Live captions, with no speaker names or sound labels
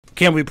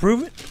Can we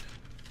prove it?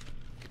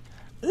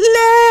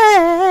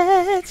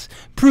 Let's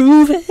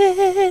prove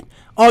it.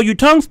 All you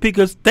tongue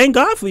speakers, thank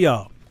God for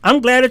y'all.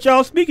 I'm glad that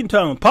y'all speak in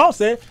tongues. Paul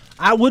said,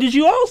 I would as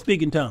you all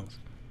speak in tongues.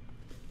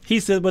 He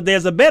says, but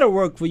there's a better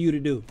work for you to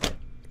do,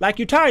 like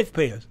your tithe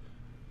payers.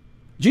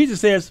 Jesus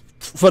says,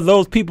 for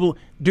those people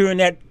during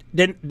that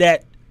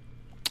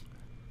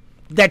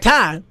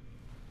time,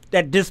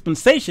 that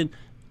dispensation,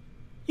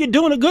 you're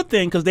doing a good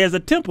thing because there's a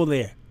temple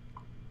there.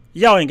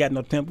 Y'all ain't got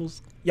no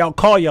temples. Y'all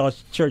call y'all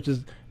churches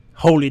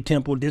holy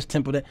temple, this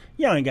temple, that.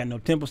 Y'all ain't got no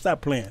temple.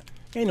 Stop playing.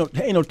 Ain't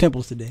no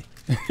temples today.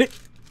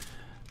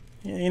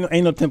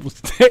 ain't no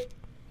temples today.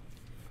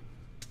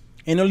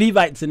 Ain't no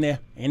Levites in there.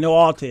 Ain't no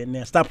altar in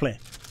there. Stop playing.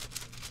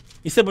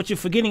 He said, but you're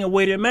forgetting a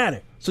weightier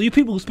matter. So you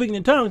people who speaking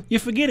in tongues, you're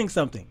forgetting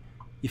something.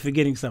 You're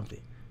forgetting something.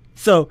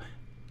 So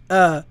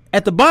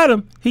at the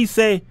bottom, he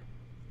say,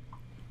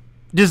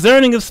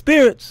 discerning of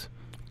spirits,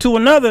 to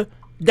another,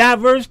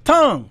 diverse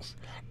tongues.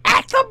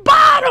 At the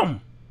bottom.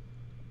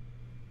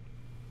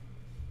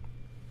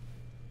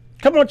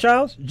 Come on,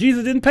 Charles.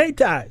 Jesus didn't pay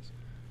tithes.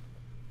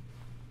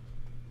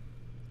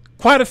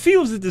 Quite a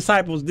few of his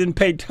disciples didn't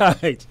pay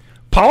tithes.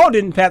 Paul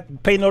didn't have to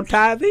pay no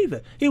tithes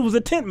either. He was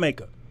a tent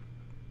maker.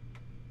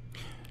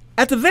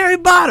 At the very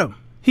bottom,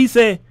 he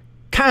said,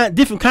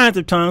 different kinds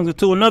of tongues, or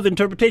to another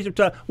interpretation of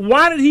tongues.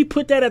 Why did he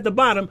put that at the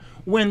bottom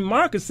when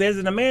Marcus says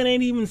that a man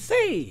ain't even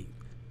saved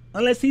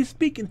unless he's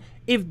speaking?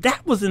 If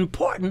that was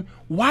important,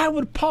 why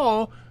would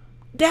Paul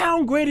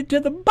downgrade it to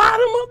the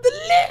bottom of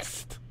the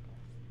list?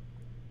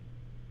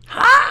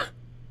 Huh?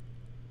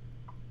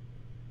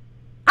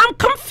 I'm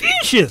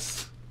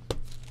Confucius.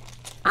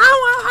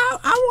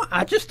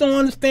 I just don't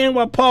understand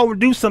why Paul would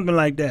do something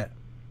like that.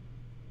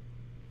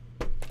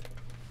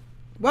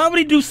 Why would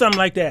he do something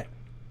like that?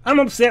 I'm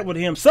upset with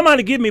him.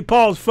 Somebody give me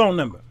Paul's phone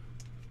number.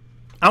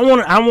 I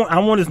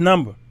want his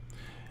number.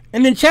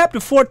 And then chapter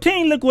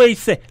 14, look what he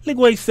say. Look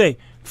what he say.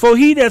 For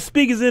he that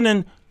speaketh in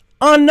an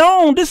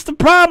unknown, this is the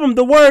problem.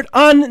 The word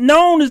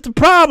unknown is the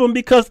problem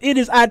because it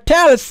is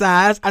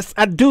italicized.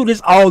 I do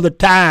this all the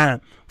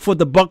time for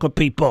the Bunker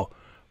people.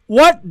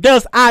 What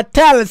does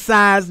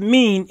italicized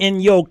mean in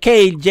your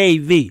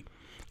KJV?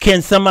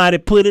 Can somebody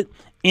put it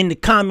in the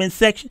comment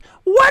section?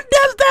 What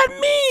does that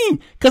mean?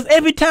 Because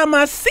every time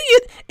I see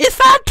it, it's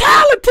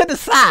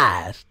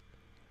italicized.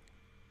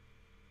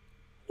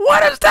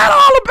 What is that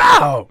all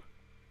about?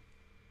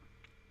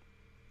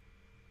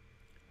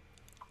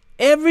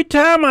 Every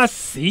time I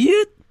see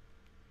it,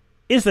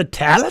 it's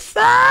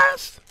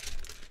italicized?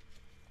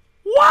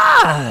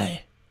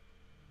 Why?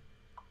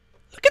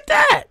 Look at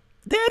that.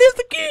 There it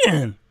is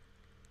again.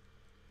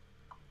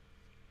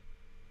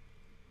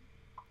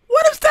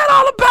 What is that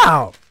all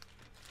about?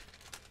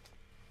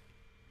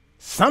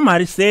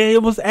 Somebody said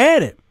it was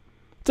added.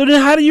 So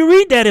then how do you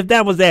read that if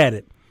that was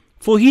added?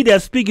 For he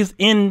that speaketh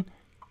in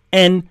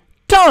an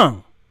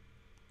tongue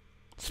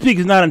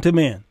speaketh not unto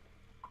men,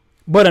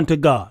 but unto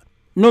God.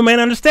 No man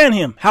understand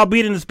him.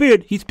 Howbeit in the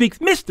spirit he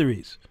speaks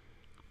mysteries.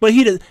 But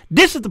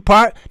this is the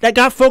part that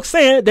got folks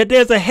saying that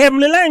there's a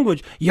heavenly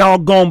language. Y'all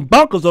gone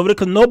bonkers over it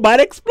because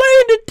nobody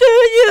explained it to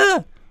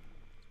you.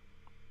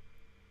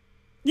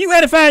 You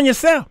edifying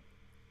yourself.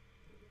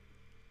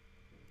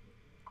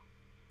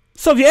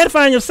 So if you're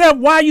edifying yourself,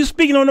 why are you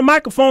speaking on the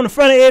microphone in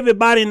front of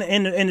everybody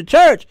in the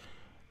church?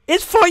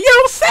 It's for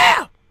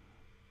yourself.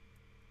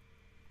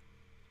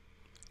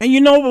 And you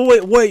know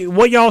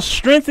what y'all's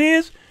strength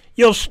is?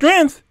 Your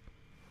strength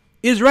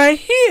is right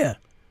here.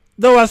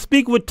 Though I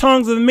speak with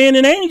tongues of men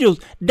and angels.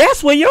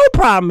 That's where your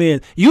problem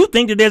is. You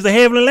think that there's a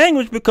heavenly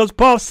language because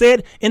Paul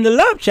said in the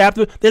love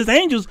chapter there's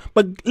angels.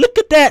 But look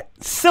at that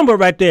symbol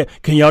right there.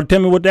 Can y'all tell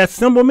me what that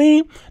symbol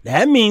means?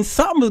 That means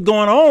something is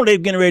going on. They're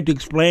getting ready to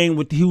explain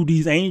who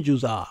these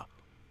angels are.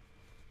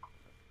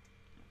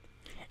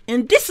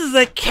 And this is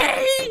a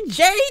KJ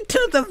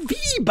to the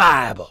V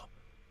Bible.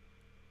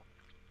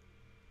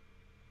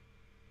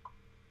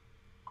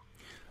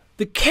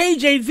 The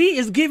KJV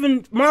is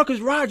giving Marcus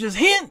Rogers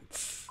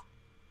hints.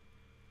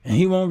 And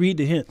he won't read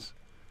the hints.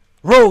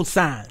 Road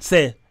sign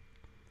says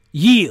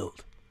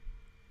yield.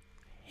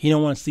 He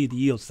don't want to see the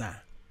yield sign.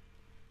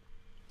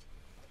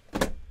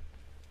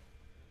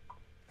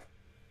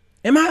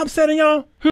 Am I upsetting y'all?